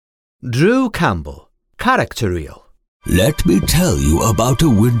Drew Campbell, character reel. Let me tell you about a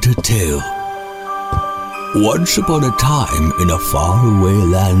winter tale. Once upon a time in a faraway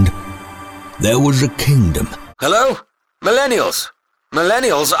land, there was a kingdom. Hello? Millennials?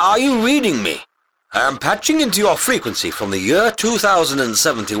 Millennials, are you reading me? I am patching into your frequency from the year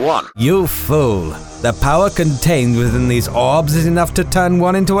 2071. You fool. The power contained within these orbs is enough to turn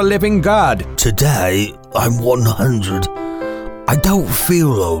one into a living god. Today, I'm 100. I don't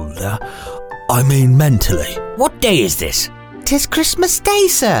feel older. I mean mentally. What day is this? 'Tis Christmas Day,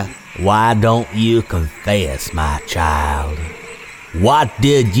 sir. Why don't you confess, my child? What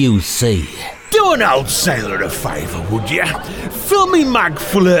did you see? Do an old sailor a favour, would you? Fill me mug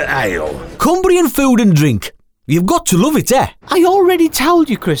full of ale. Cumbrian food and drink. You've got to love it, eh? I already told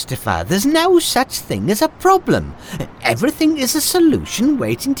you, Christopher, there's no such thing as a problem. Everything is a solution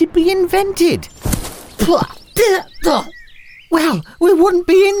waiting to be invented. Well, we wouldn't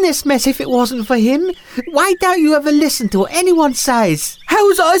be in this mess if it wasn't for him. Why don't you ever listen to what anyone says? How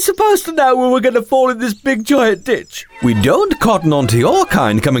was I supposed to know we were going to fall in this big giant ditch? We don't cotton on to your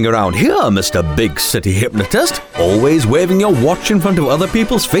kind coming around here, Mr. Big City Hypnotist. Always waving your watch in front of other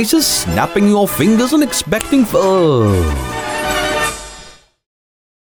people's faces, snapping your fingers and expecting...